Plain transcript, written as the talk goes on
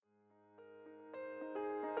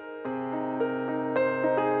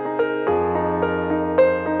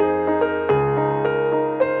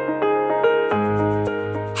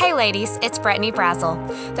ladies, it's Brittany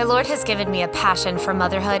Brazel. The Lord has given me a passion for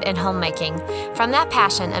motherhood and homemaking. From that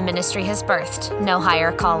passion, a ministry has birthed, No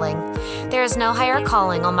Higher Calling. There is no higher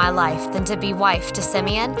calling on my life than to be wife to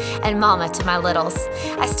Simeon and mama to my littles.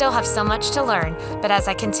 I still have so much to learn, but as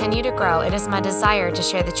I continue to grow, it is my desire to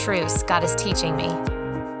share the truths God is teaching me.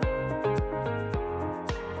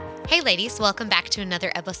 Hey ladies, welcome back to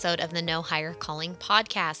another episode of the No Higher Calling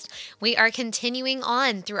podcast. We are continuing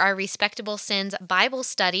on through our Respectable Sins Bible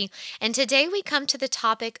study, and today we come to the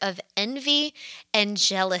topic of envy and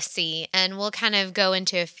jealousy, and we'll kind of go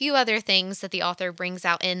into a few other things that the author brings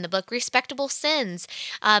out in the book Respectable Sins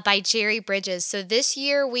by Jerry Bridges. So this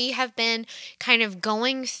year we have been kind of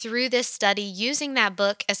going through this study using that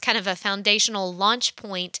book as kind of a foundational launch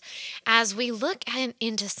point as we look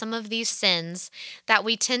into some of these sins that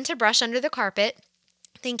we tend to brush under the carpet,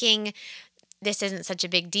 thinking this isn't such a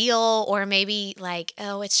big deal, or maybe like,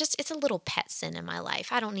 oh, it's a little pet sin in my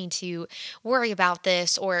life. I don't need to worry about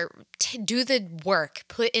this or do the work,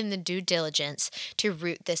 put in the due diligence to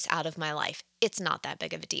root this out of my life. It's not that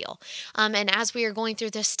big of a deal. And as we are going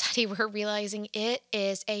through this study, we're realizing it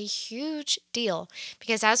is a huge deal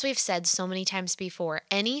because, as we've said so many times before,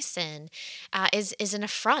 any sin is an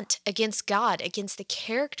affront against God, against the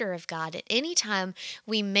character of God. At any time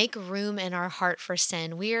we make room in our heart for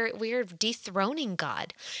sin, we are dethroning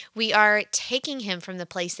God. We are taking him from the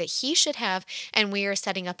place that he should have, and we are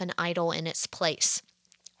setting up an idol in its place.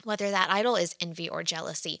 Whether that idol is envy or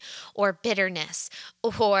jealousy or bitterness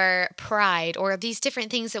or pride or these different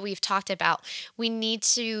things that we've talked about, we need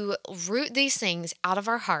to root these things out of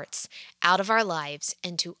our hearts, out of our lives,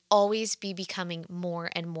 and to always be becoming more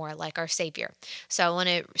and more like our Savior. So I want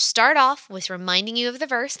to start off with reminding you of the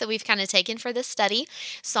verse that we've kind of taken for this study.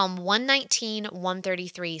 Psalm 119,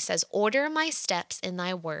 133 says, "Order my steps in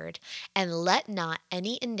thy word, and let not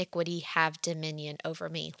any iniquity have dominion over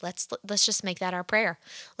me." Let's just make that our prayer.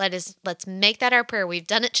 Let's make that our prayer. We've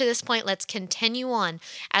done it to this point. Let's continue on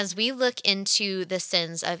as we look into the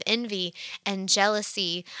sins of envy and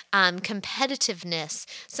jealousy, competitiveness,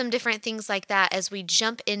 some different things like that. As we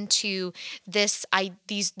jump into this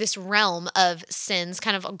realm of sins,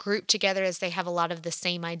 kind of grouped together as they have a lot of the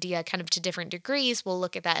same idea, kind of to different degrees. We'll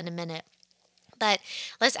look at that in a minute. But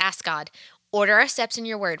let's ask God. Order our steps in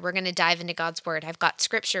your word. We're going to dive into God's word. I've got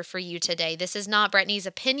scripture for you today. This is not Brittany's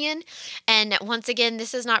opinion. And once again,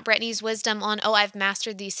 this is not Brittany's wisdom on, oh, I've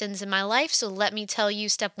mastered these sins in my life, so let me tell you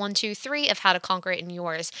step 1, 2, 3 of how to conquer it in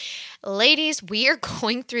yours. Ladies, we are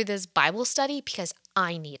going through this Bible study because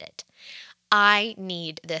I need it. I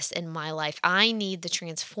need this in my life. I need the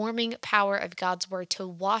transforming power of God's word to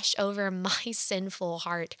wash over my sinful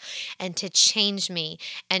heart and to change me.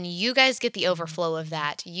 And you guys get the overflow of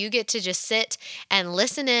that. You get to just sit and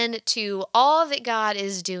listen in to all that God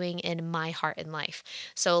is doing in my heart and life.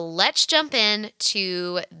 So let's jump in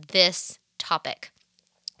to this topic.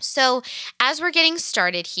 So as we're getting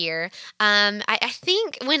started here, I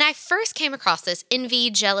think when I first came across this envy,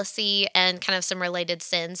 jealousy, and kind of some related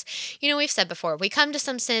sins, we've said before, we come to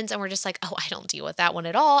some sins and we're just like, oh, I don't deal with that one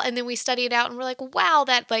at all. And then we study it out and we're like, wow,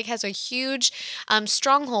 that has a huge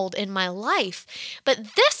stronghold in my life.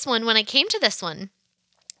 But this one, when I came to this one,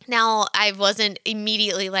 now, I wasn't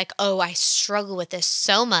immediately like, oh, I struggle with this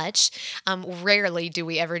so much. Rarely do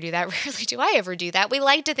we ever do that. Rarely do I ever do that. We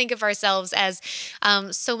like to think of ourselves as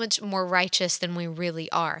so much more righteous than we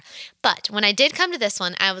really are. But when I did come to this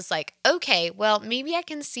one, I was like, okay, well, maybe I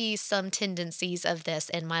can see some tendencies of this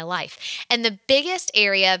in my life. And the biggest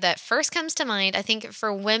area that first comes to mind, I think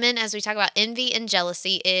for women, as we talk about envy and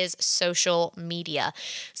jealousy, is social media.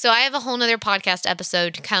 So I have a whole nother podcast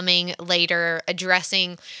episode coming later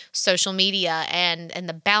addressing social media and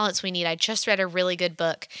the balance we need. I just read a really good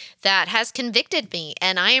book that has convicted me,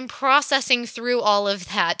 and I am processing through all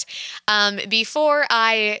of that before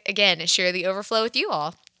I, again, share the overflow with you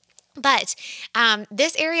all. But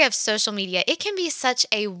this area of social media, it can be such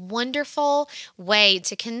a wonderful way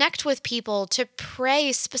to connect with people, to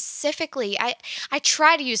pray specifically. I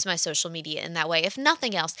try to use my social media in that way. If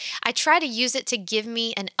nothing else, I try to use it to give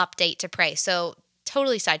me an update to pray. So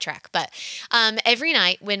totally sidetrack, but every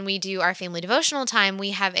night when we do our family devotional time,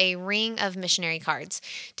 we have a ring of missionary cards,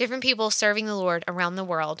 different people serving the Lord around the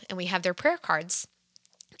world, and we have their prayer cards.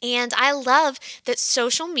 And I love that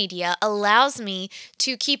social media allows me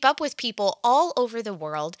to keep up with people all over the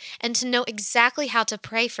world and to know exactly how to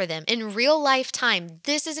pray for them in real life time.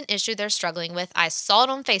 This is an issue they're struggling with. I saw it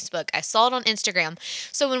on Facebook. I saw it on Instagram.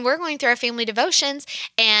 So when we're going through our family devotions,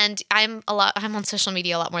 and I'm on social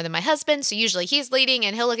media a lot more than my husband. So usually he's leading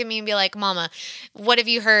and he'll look at me and be like, Mama, what have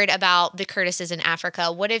you heard about the Curtises in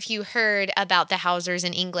Africa? What have you heard about the Hausers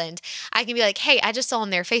in England? I can be like, hey, I just saw on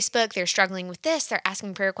their Facebook, they're struggling with this. They're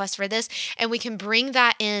asking prayer requests for this. And we can bring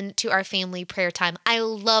that into our family prayer time. I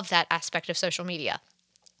love that aspect of social media.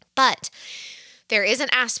 But there is an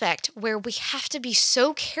aspect where we have to be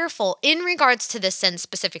so careful in regards to this sin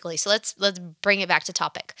specifically. So let's bring it back to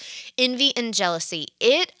topic. Envy and jealousy.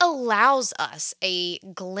 It allows us a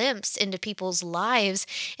glimpse into people's lives,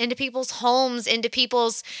 into people's homes, into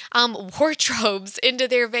people's wardrobes, into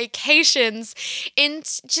their vacations, in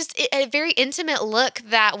just a very intimate look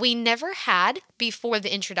that we never had before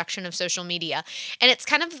the introduction of social media. And it's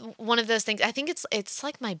kind of one of those things. I think it's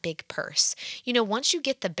like my big purse. Once you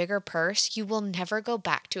get the bigger purse, you will never go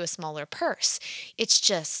back to a smaller purse. It's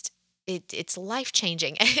just it's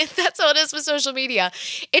life-changing. And that's how it is with social media.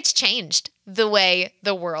 It's changed the way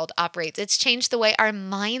the world operates. It's changed the way our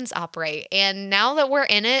minds operate. And now that we're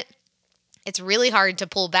in it, it's really hard to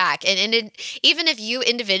pull back. And even if you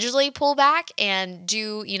individually pull back and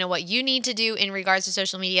do, what you need to do in regards to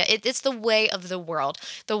social media, it's the way of the world.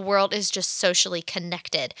 The world is just socially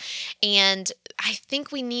connected. And I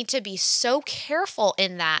think we need to be so careful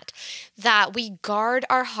in that we guard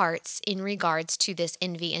our hearts in regards to this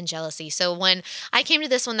envy and jealousy. So when I came to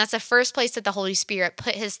this one, that's the first place that the Holy Spirit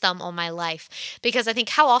put his thumb on my life. Because I think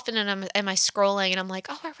how often am I scrolling and I'm like,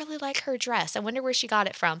 oh, I really like her dress. I wonder where she got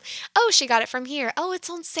it from. Oh, she got it from here. Oh, it's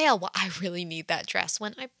on sale. Well, I really need that dress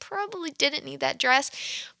when I probably didn't need that dress,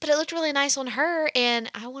 but it looked really nice on her and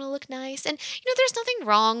I want to look nice. And, there's nothing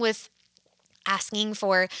wrong with asking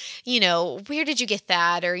for, where did you get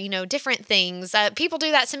that? Or, different things. People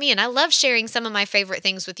do that to me. And I love sharing some of my favorite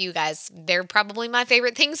things with you guys. They're probably my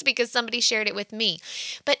favorite things because somebody shared it with me.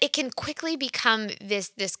 But it can quickly become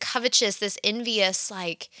this covetous, this envious,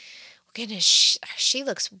 like, goodness, she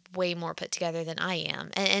looks way more put together than I am.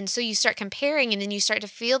 And so you start comparing and then you start to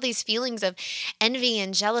feel these feelings of envy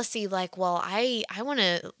and jealousy, like, well, I want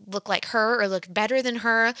to look like her or look better than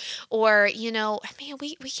her. Or, man,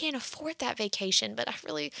 we can't afford that vacation, but I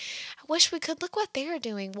wish we could. Look what they're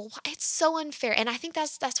doing. Well, it's so unfair. And I think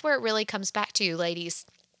that's where it really comes back to, ladies,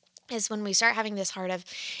 is when we start having this heart of,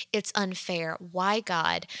 it's unfair. Why,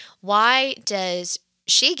 God? Why does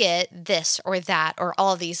she get this or that or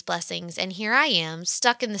all these blessings? And here I am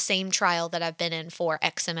stuck in the same trial that I've been in for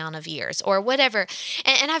X amount of years or whatever.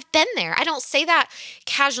 And I've been there. I don't say that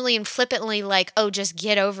casually and flippantly like, oh, just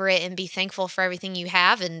get over it and be thankful for everything you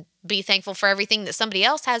have and be thankful for everything that somebody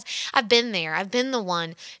else has. I've been there. I've been the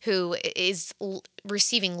one who is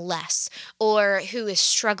receiving less or who is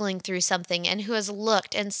struggling through something and who has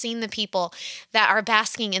looked and seen the people that are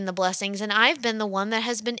basking in the blessings. And I've been the one that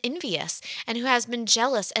has been envious and who has been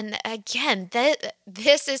jealous. And again,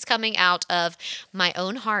 this is coming out of my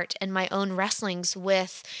own heart and my own wrestlings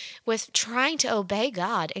with trying to obey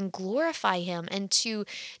God and glorify Him and to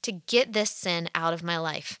get this sin out of my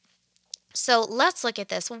life. So let's look at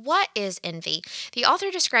this. What is envy? The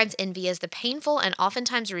author describes envy as the painful and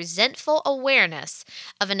oftentimes resentful awareness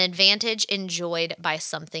of an advantage enjoyed by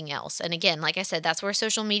something else. And again, like I said, that's where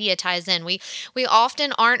social media ties in. We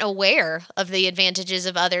often aren't aware of the advantages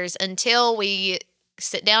of others until we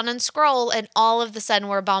sit down and scroll, and all of a sudden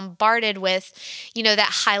we're bombarded with,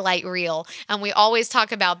 that highlight reel. And we always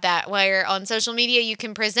talk about that, where on social media you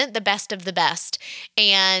can present the best of the best,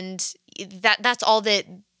 and that's all that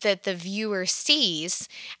the viewer sees,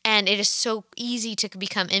 and it is so easy to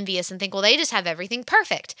become envious and think, well, they just have everything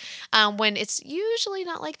perfect, when it's usually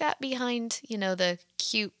not like that behind, the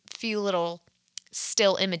cute few little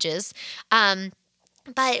still images.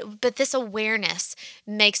 But this awareness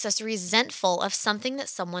makes us resentful of something that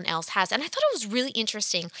someone else has. And I thought it was really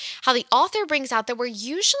interesting how the author brings out that we're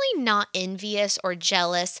usually not envious or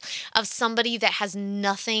jealous of somebody that has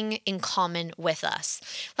nothing in common with us.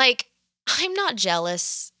 Like, I'm not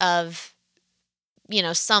jealous of,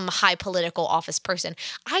 some high political office person.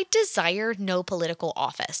 I desire no political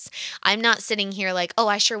office. I'm not sitting here like, oh,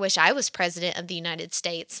 I sure wish I was president of the United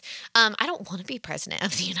States. I don't want to be president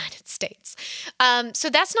of the United States. So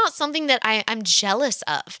that's not something that I'm jealous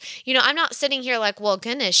of. I'm not sitting here like, well,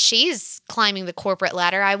 goodness, she's climbing the corporate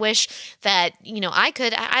ladder. I wish that, I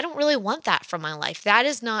could. I don't really want that from my life. That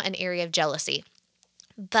is not an area of jealousy.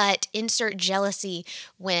 But insert jealousy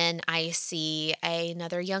when I see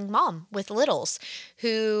another young mom with littles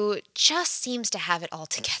who just seems to have it all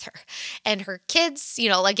together. And her kids,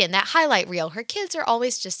 again, that highlight reel, her kids are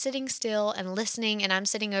always just sitting still and listening. And I'm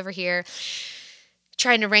sitting over here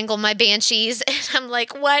trying to wrangle my banshees. And I'm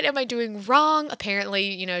like, what am I doing wrong?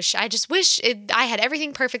 Apparently, I just wish I had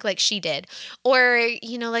everything perfect like she did. Or,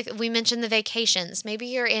 like we mentioned the vacations. Maybe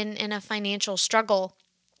you're in a financial struggle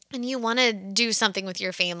and you want to do something with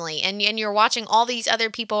your family and you're watching all these other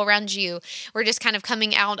people around you. We're just kind of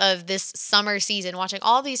coming out of this summer season, watching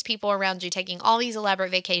all these people around you taking all these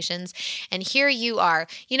elaborate vacations. And here you are,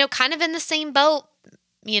 kind of in the same boat,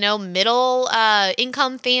 middle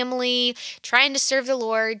income family, trying to serve the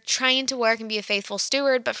Lord, trying to work and be a faithful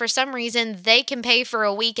steward. But for some reason, they can pay for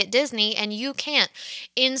a week at Disney and you can't.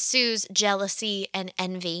 Ensues jealousy and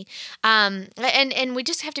envy. And we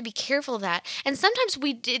just have to be careful of that. And sometimes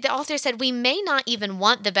the author said, we may not even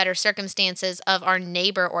want the better circumstances of our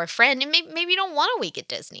neighbor or friend. And maybe you don't want a week at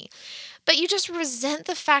Disney, but you just resent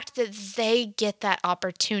the fact that they get that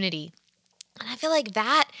opportunity. And I feel like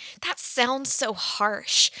that sounds so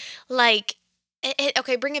harsh. Like,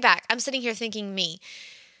 okay, bring it back. I'm sitting here thinking me.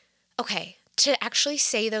 Okay, to actually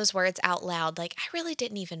say those words out loud, like, I really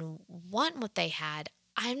didn't even want what they had.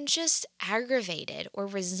 I'm just aggravated or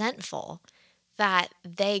resentful that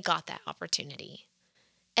they got that opportunity.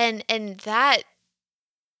 And that,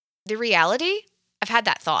 the reality, I've had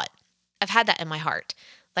that thought. I've had that in my heart.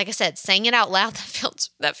 Like I said, saying it out loud,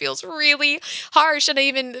 that feels really harsh. And I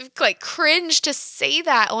even cringe to say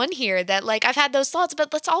that on here, that I've had those thoughts.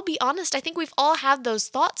 But let's all be honest. I think we've all had those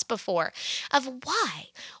thoughts before of why?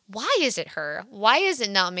 Why is it her? Why is it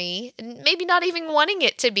not me? And maybe not even wanting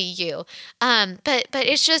it to be you. But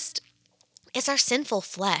it's our sinful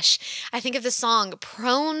flesh. I think of the song,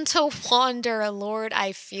 Prone to Wander, Lord,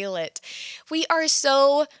 I Feel It. We are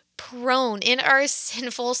so prone in our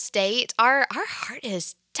sinful state. Our heart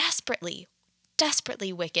is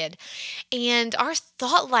desperately wicked. And our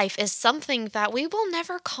thought life is something that we will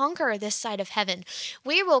never conquer this side of heaven.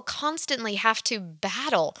 We will constantly have to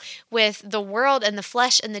battle with the world and the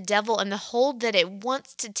flesh and the devil and the hold that it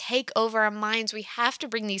wants to take over our minds. We have to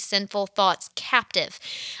bring these sinful thoughts captive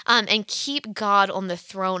and keep God on the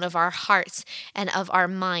throne of our hearts and of our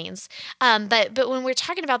minds. But when we're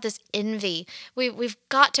talking about this envy, we've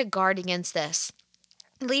got to guard against this.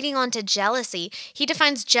 Leading on to jealousy, he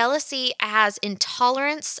defines jealousy as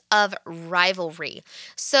intolerance of rivalry.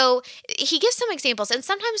 So he gives some examples. And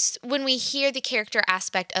sometimes when we hear the character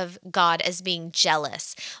aspect of God as being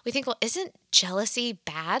jealous, we think, well, isn't jealousy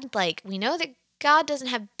bad? We know that God doesn't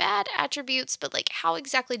have bad attributes, but how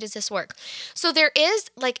exactly does this work? So there is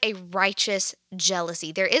a righteous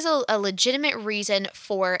jealousy. There is a legitimate reason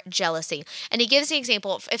for jealousy. And he gives the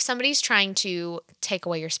example, if somebody's trying to take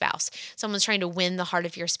away your spouse, someone's trying to win the heart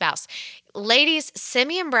of your spouse. Ladies,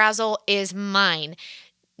 Simeon Brazel is mine.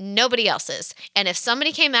 Nobody else's. And if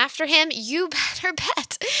somebody came after him, you better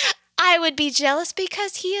bet I would be jealous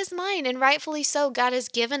because he is mine. And rightfully so. God has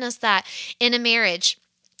given us that in a marriage.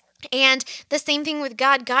 And the same thing with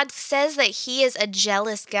God. God says that he is a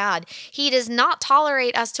jealous God. He does not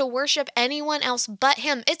tolerate us to worship anyone else but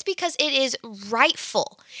him. It's because it is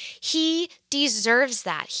rightful. He deserves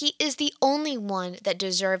that. He is the only one that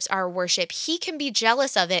deserves our worship. He can be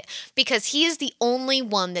jealous of it because he is the only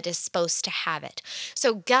one that is supposed to have it.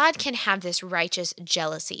 So God can have this righteous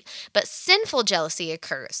jealousy. But sinful jealousy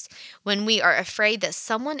occurs when we are afraid that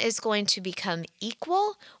someone is going to become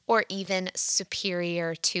equal or even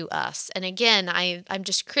superior to us. And again, I'm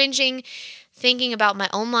just cringing, thinking about my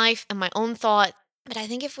own life and my own thought. But I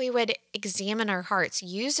think if we would examine our hearts,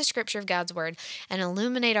 use the scripture of God's word and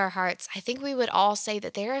illuminate our hearts, I think we would all say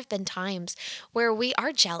that there have been times where we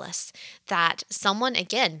are jealous that someone,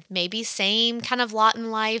 again, maybe same kind of lot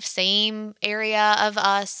in life, same area of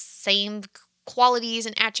us, same qualities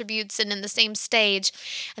and attributes and in the same stage.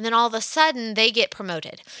 And then all of a sudden they get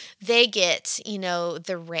promoted. They get,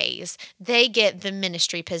 the raise. They get the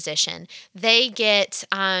ministry position. They get,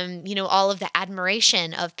 all of the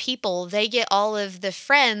admiration of people. They get all of the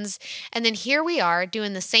friends. And then here we are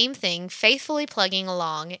doing the same thing, faithfully plugging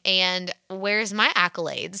along. And where's my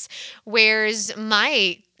accolades? Where's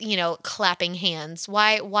my, clapping hands?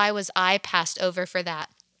 Why was I passed over for that?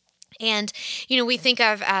 And, we think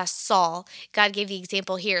of Saul. God gave the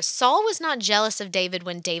example here. Saul was not jealous of David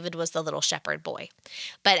when David was the little shepherd boy.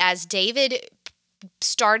 But as David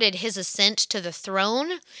started his ascent to the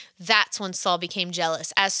throne, that's when Saul became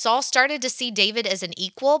jealous. As Saul started to see David as an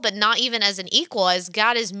equal, but not even as an equal, as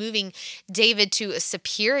God is moving David to a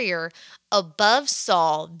superior above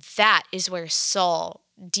Saul, that is where Saul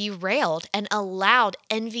derailed and allowed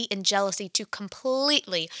envy and jealousy to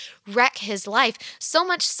completely wreck his life. So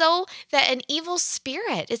much so that an evil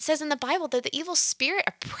spirit, it says in the Bible that the evil spirit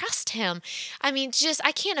oppressed him. I mean,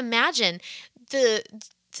 I can't imagine the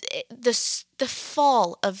the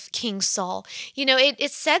fall of King Saul.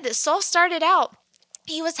 It said that Saul started out,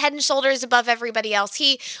 he was head and shoulders above everybody else.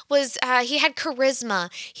 He had charisma.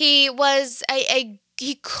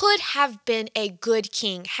 He could have been a good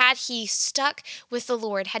king had he stuck with the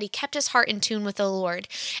Lord, had he kept his heart in tune with the Lord.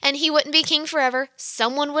 And he wouldn't be king forever.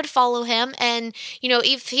 Someone would follow him. And,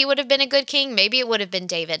 if he would have been a good king, maybe it would have been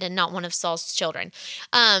David and not one of Saul's children.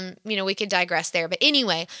 We could digress there. But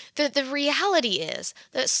anyway, the reality is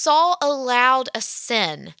that Saul allowed a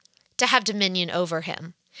sin to have dominion over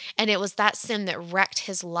him. And it was that sin that wrecked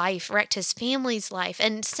his life, wrecked his family's life.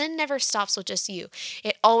 And sin never stops with just you.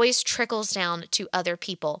 It always trickles down to other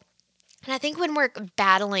people. And I think when we're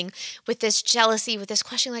battling with this jealousy, with this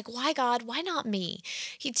question, like, why God, why not me?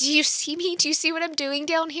 Do you see me? Do you see what I'm doing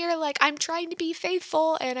down here? Like, I'm trying to be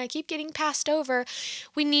faithful and I keep getting passed over.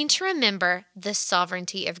 We need to remember the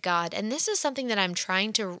sovereignty of God. And this is something that I'm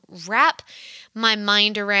trying to wrap my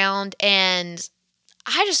mind around, and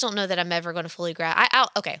I just don't know that I'm ever going to fully grasp.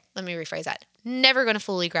 Okay, let me rephrase that. Never going to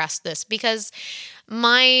fully grasp this, because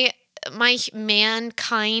my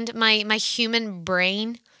mankind, my human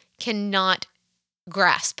brain cannot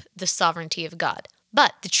grasp the sovereignty of God.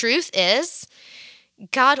 But the truth is,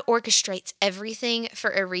 God orchestrates everything for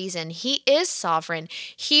a reason. He is sovereign.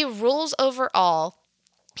 He rules over all.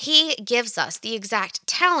 He gives us the exact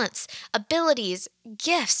talents, abilities,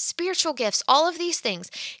 gifts, spiritual gifts, all of these things.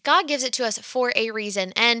 God gives it to us for a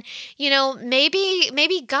reason. And,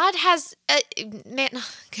 maybe God has,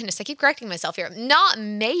 goodness, I keep correcting myself here. Not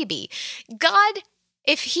maybe. God,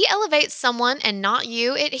 if he elevates someone and not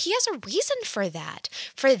you, he has a reason for that,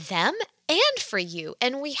 for them and for you.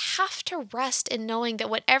 And we have to rest in knowing that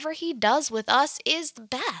whatever he does with us is the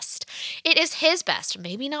best. It is his best.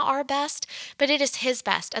 Maybe not our best, but it is his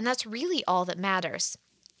best. And that's really all that matters.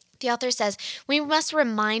 The author says, we must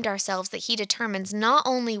remind ourselves that he determines not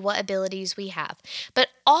only what abilities we have, but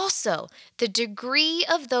also the degree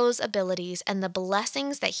of those abilities and the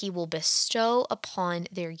blessings that he will bestow upon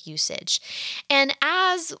their usage. And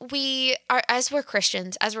as we're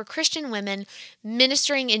Christians, as we're Christian women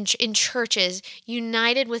ministering in churches,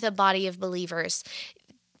 united with a body of believers,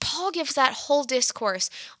 Paul gives that whole discourse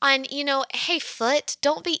on, hey, foot,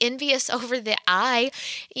 don't be envious over the eye.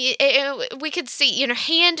 We could see,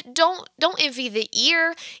 hand, don't envy the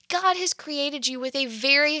ear. God has created you with a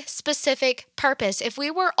very specific purpose. If we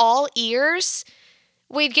were all ears,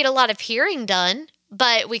 we'd get a lot of hearing done,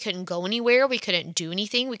 but we couldn't go anywhere. We couldn't do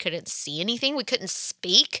anything. We couldn't see anything. We couldn't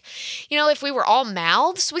speak. If we were all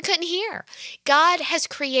mouths, we couldn't hear. God has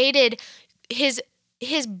created his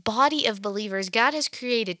body of believers. God has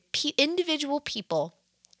created individual people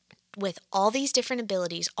with all these different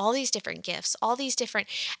abilities, all these different gifts, all these different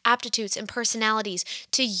aptitudes and personalities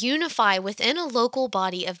to unify within a local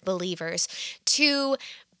body of believers, to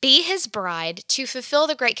be his bride, to fulfill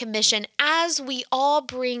the Great Commission as we all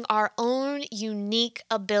bring our own unique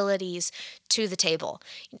abilities to the table.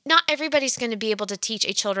 Not everybody's going to be able to teach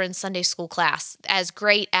a children's Sunday school class as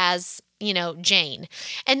great as Jane.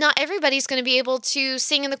 And not everybody's going to be able to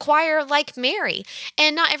sing in the choir like Mary.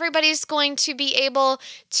 And not everybody's going to be able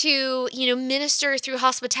to, minister through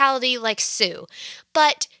hospitality like Sue.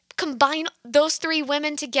 But combine those three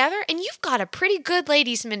women together and you've got a pretty good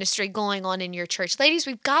ladies ministry going on in your church. Ladies,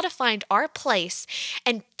 we've got to find our place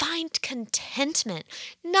and find contentment,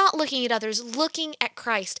 not looking at others, looking at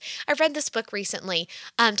Christ. I read this book recently,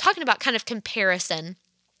 talking about kind of comparison.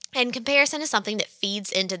 And comparison is something that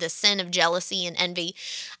feeds into the sin of jealousy and envy.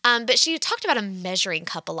 But she talked about a measuring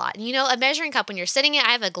cup a lot. And a measuring cup, when you're sitting I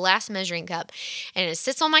have a glass measuring cup, and it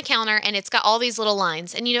sits on my counter, and it's got all these little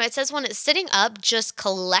lines. And, it says when it's sitting up just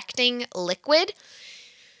collecting liquid,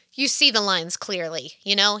 you see the lines clearly.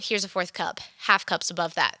 Here's a fourth cup, half cups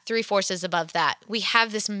above that, 3/4 is above that. We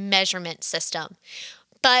have this measurement system.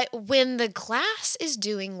 But when the glass is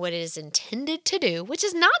doing what it is intended to do, which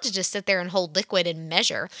is not to just sit there and hold liquid and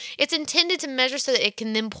measure, it's intended to measure so that it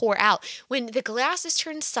can then pour out. When the glass is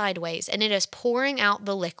turned sideways and it is pouring out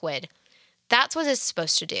the liquid, that's what it's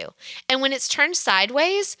supposed to do. And when it's turned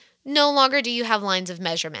sideways, no longer do you have lines of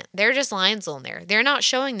measurement. They're just lines on there. They're not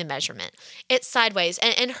showing the measurement. It's sideways.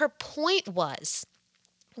 And her point was,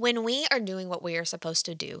 when we are doing what we are supposed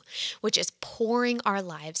to do, which is pouring our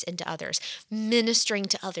lives into others, ministering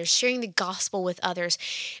to others, sharing the gospel with others,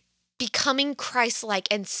 becoming Christ-like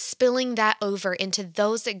and spilling that over into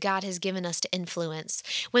those that God has given us to influence.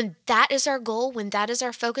 When that is our goal, when that is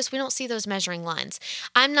our focus, we don't see those measuring lines.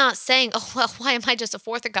 I'm not saying, oh, well, why am I just a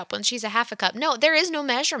fourth a cup when she's a half a cup? No, there is no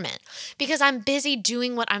measurement because I'm busy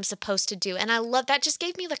doing what I'm supposed to do. And I love that. Just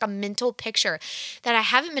gave me like a mental picture that I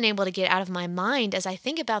haven't been able to get out of my mind as I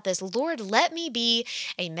think about this. Lord, let me be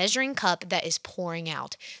a measuring cup that is pouring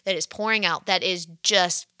out, that is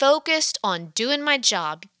just focused on doing my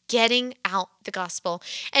job, getting out the gospel,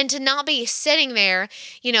 and to not be sitting there,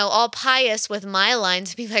 all pious with my lines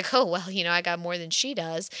and be like, oh, well, I got more than she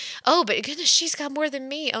does. Oh, but goodness, she's got more than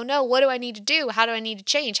me. Oh no, what do I need to do? How do I need to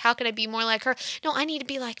change? How can I be more like her? No, I need to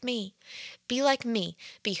be like me. Be like me.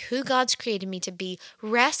 Be who God's created me to be.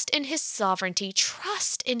 Rest in his sovereignty.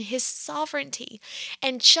 Trust in his sovereignty.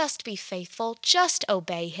 And just be faithful. Just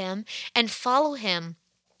obey him and follow him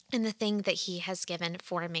in the thing that he has given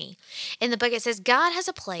for me. In the book, it says, God has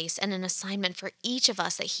a place and an assignment for each of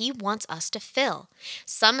us that he wants us to fill.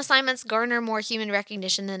 Some assignments garner more human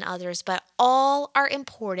recognition than others, but all are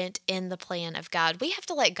important in the plan of God. We have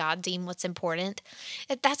to let God deem what's important.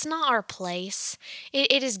 That's not our place.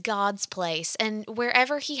 It is God's place. And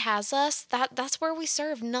wherever he has us, that's where we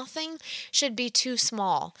serve. Nothing should be too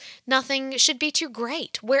small. Nothing should be too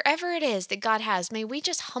great. Wherever it is that God has, may we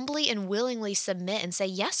just humbly and willingly submit and say,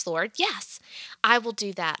 yes, Lord, yes, I will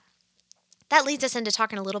do that. That leads us into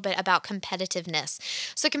talking a little bit about competitiveness.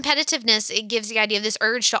 So competitiveness, it gives the idea of this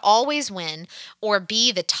urge to always win or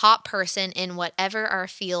be the top person in whatever our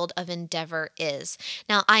field of endeavor is.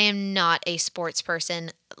 Now, I am not a sports person,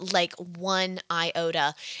 like one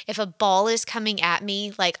iota. If a ball is coming at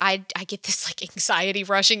me, like I get this like anxiety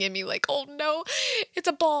rushing in me, like, oh no, it's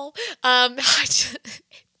a ball. Oh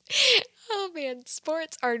man,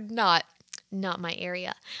 sports are not my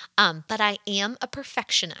area. But I am a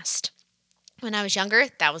perfectionist. When I was younger,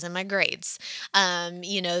 that was in my grades.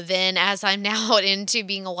 Then as I'm now into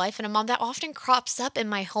being a wife and a mom, that often crops up in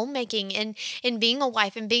my homemaking and in being a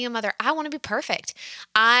wife and being a mother. I want to be perfect.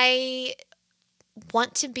 I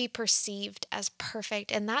want to be perceived as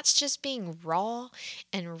perfect. And that's just being raw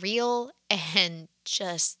and real and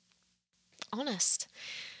just honest.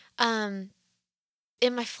 In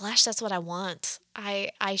my flesh, that's what I want.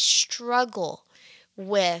 I struggle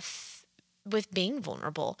with being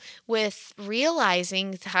vulnerable, with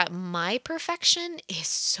realizing that my perfection is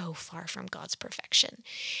so far from God's perfection.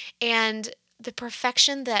 And the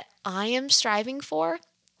perfection that I am striving for,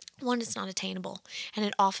 one, it's not attainable, and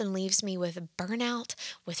it often leaves me with burnout,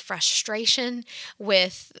 with frustration,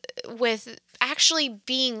 with actually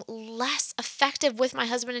being less effective with my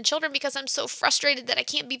husband and children because I'm so frustrated that I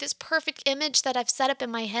can't be this perfect image that I've set up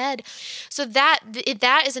in my head. So that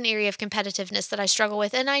is an area of competitiveness that I struggle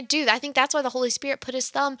with, and I think that's why the Holy Spirit put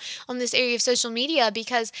his thumb on this area of social media,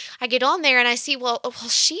 because I get on there and I see, well,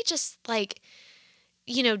 she just like,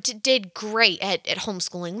 did great at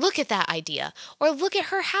homeschooling. Look at that idea. Or look at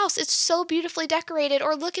her house. It's so beautifully decorated.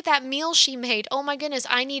 Or look at that meal she made. Oh my goodness,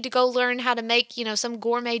 I need to go learn how to make, some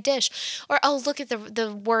gourmet dish. Or, oh, look at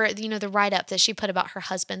the word, the write-up that she put about her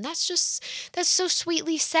husband. That's so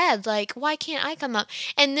sweetly said. Like, why can't I come up?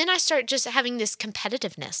 And then I start just having this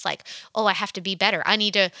competitiveness. Like, oh, I have to be better. I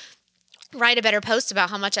need to write a better post about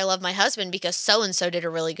how much I love my husband because so-and-so did a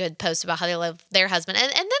really good post about how they love their husband. And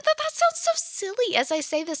that sounds so silly as I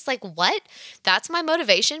say this, like, what? That's my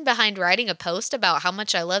motivation behind writing a post about how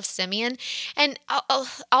much I love Simeon. And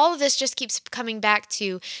all of this just keeps coming back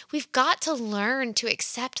to, we've got to learn to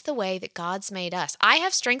accept the way that God's made us. I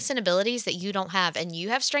have strengths and abilities that you don't have, and you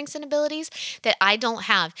have strengths and abilities that I don't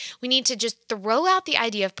have. We need to just throw out the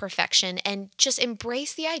idea of perfection and just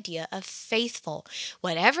embrace the idea of faithful.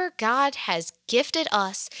 Whatever God has gifted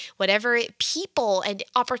us, whatever people and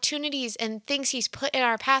opportunities and things he's put in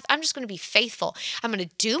our path, I'm just going to be faithful. I'm going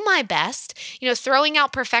to do my best. Throwing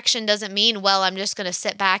out perfection doesn't mean, well, I'm just going to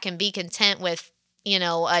sit back and be content with,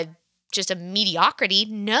 just a mediocrity.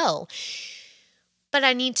 No. But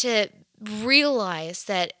I need to realize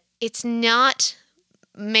that it's not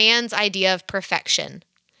man's idea of perfection.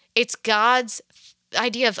 It's God's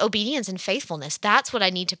idea of obedience and faithfulness. That's what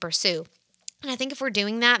I need to pursue. And I think if we're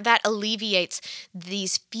doing that, that alleviates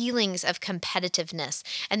these feelings of competitiveness,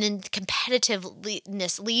 and then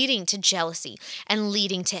competitiveness leading to jealousy and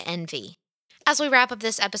leading to envy. As we wrap up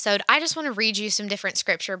this episode, I just want to read you some different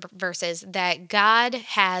scripture verses that God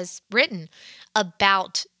has written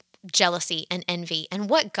about jealousy and envy and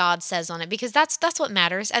what God says on it, because that's what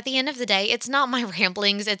matters. At the end of the day, it's not my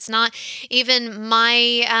ramblings. It's not even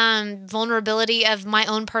my vulnerability of my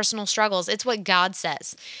own personal struggles. It's what God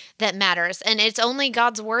says that matters. And it's only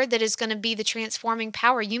God's word that is going to be the transforming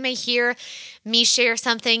power. You may hear me share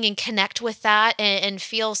something and connect with that and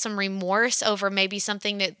feel some remorse over maybe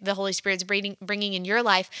something that the Holy Spirit's bringing in your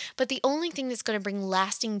life. But the only thing that's going to bring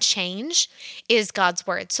lasting change is God's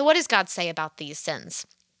word. So what does God say about these sins?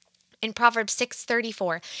 In Proverbs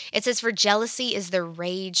 6:34, it says, "For jealousy is the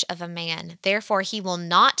rage of a man. Therefore, he will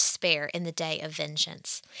not spare in the day of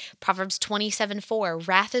vengeance." Proverbs 27:4,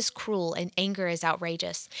 "Wrath is cruel and anger is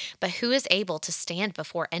outrageous. But who is able to stand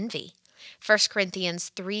before envy?" 1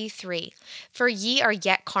 Corinthians 3:3, "For ye are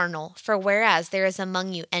yet carnal, for whereas there is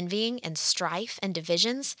among you envying and strife and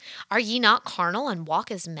divisions, are ye not carnal and walk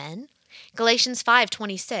as men?" Galatians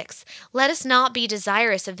 5:26, "Let us not be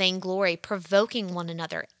desirous of vainglory, provoking one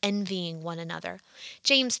another, envying one another."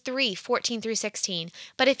 James 3:14 through 16,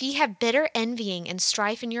 "But if ye have bitter envying and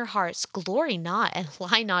strife in your hearts, glory not and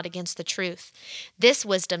lie not against the truth. This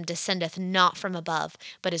wisdom descendeth not from above,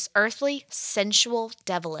 but is earthly, sensual,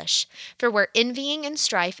 devilish. For where envying and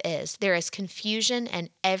strife is, there is confusion and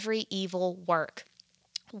every evil work."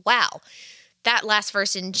 Wow. That last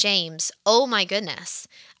verse in James, oh my goodness.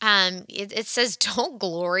 It says, don't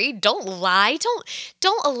glory, don't lie,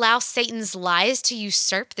 don't allow Satan's lies to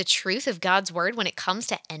usurp the truth of God's word when it comes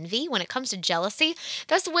to envy, when it comes to jealousy.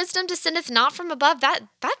 Thus wisdom descendeth not from above. That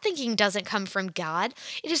thinking doesn't come from God.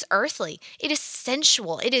 It is earthly. It is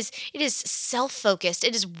sensual. It is self-focused.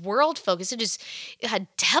 It is world-focused. It is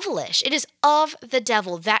devilish. It is of the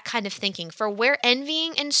devil, that kind of thinking. For where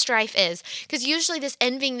envying and strife is, because usually this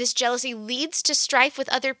envying, this jealousy leads to strife with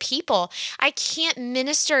other people. I can't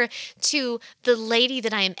minister to the lady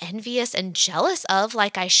that I am envious and jealous of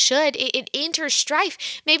like I should. It enters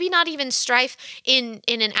strife. Maybe not even strife in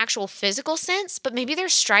an actual physical sense, but maybe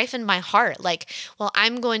there's strife in my heart. Like, well,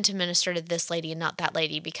 I'm going to minister to this lady and not that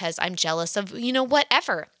lady because I'm jealous of,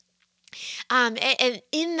 whatever. And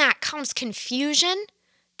in that comes confusion,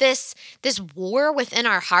 this war within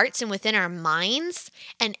our hearts and within our minds,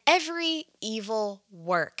 and every evil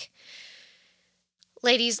work.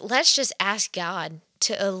 Ladies, let's just ask God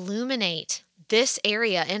to illuminate this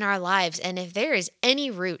area in our lives. And if there is any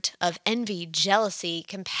root of envy, jealousy,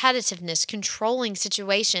 competitiveness, controlling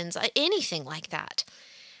situations, anything like that,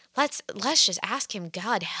 let's just ask him,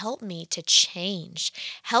 God, help me to change.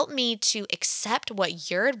 Help me to accept what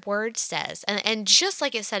your word says. And just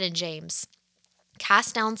like it said in James,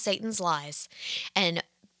 cast down Satan's lies and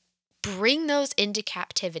bring those into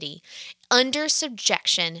captivity under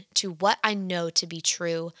subjection to what I know to be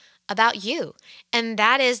true about you. And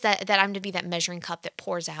that is that I'm to be that measuring cup that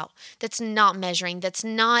pours out, that's not measuring, that's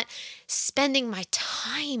not spending my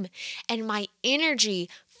time and my energy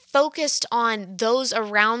focused on those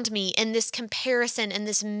around me and this comparison and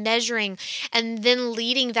this measuring, and then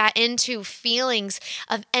leading that into feelings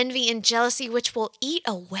of envy and jealousy, which will eat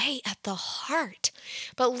away at the heart.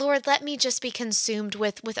 But Lord, let me just be consumed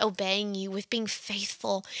with obeying you, with being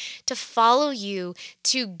faithful, to follow you,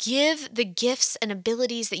 to give the gifts and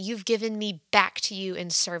abilities that you've given me back to you in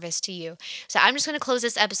service to you. So I'm just going to close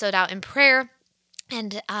this episode out in prayer.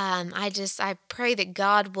 And I pray that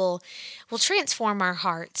God will transform our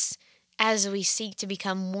hearts as we seek to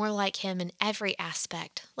become more like him in every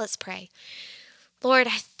aspect. Let's pray. Lord,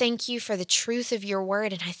 I thank you for the truth of your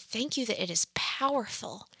word, and I thank you that it is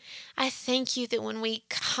powerful. I thank you that when we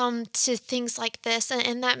come to things like this,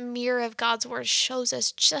 and that mirror of God's word shows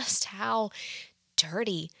us just how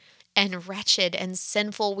dirty and wretched and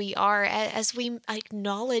sinful we are as we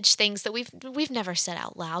acknowledge things that we've never said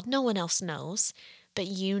out loud. No one else knows. But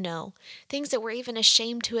you know, things that we're even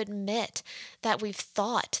ashamed to admit that we've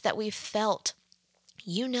thought, that we've felt.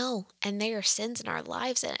 You know, and they are sins in our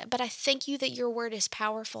lives. But I thank you that your word is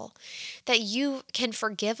powerful, that you can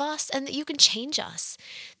forgive us and that you can change us,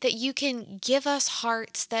 that you can give us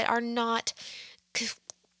hearts that are not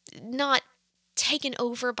taken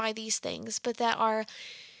over by these things, but that are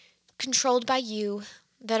controlled by you,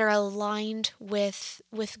 that are aligned with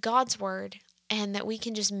God's word. And that we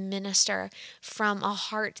can just minister from a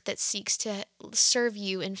heart that seeks to serve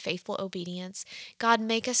you in faithful obedience. God,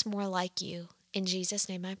 make us more like you. In Jesus'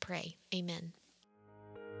 name I pray. Amen.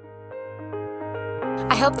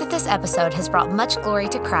 I hope that this episode has brought much glory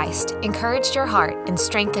to Christ, encouraged your heart, and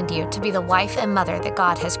strengthened you to be the wife and mother that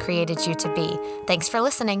God has created you to be. Thanks for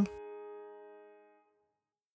listening.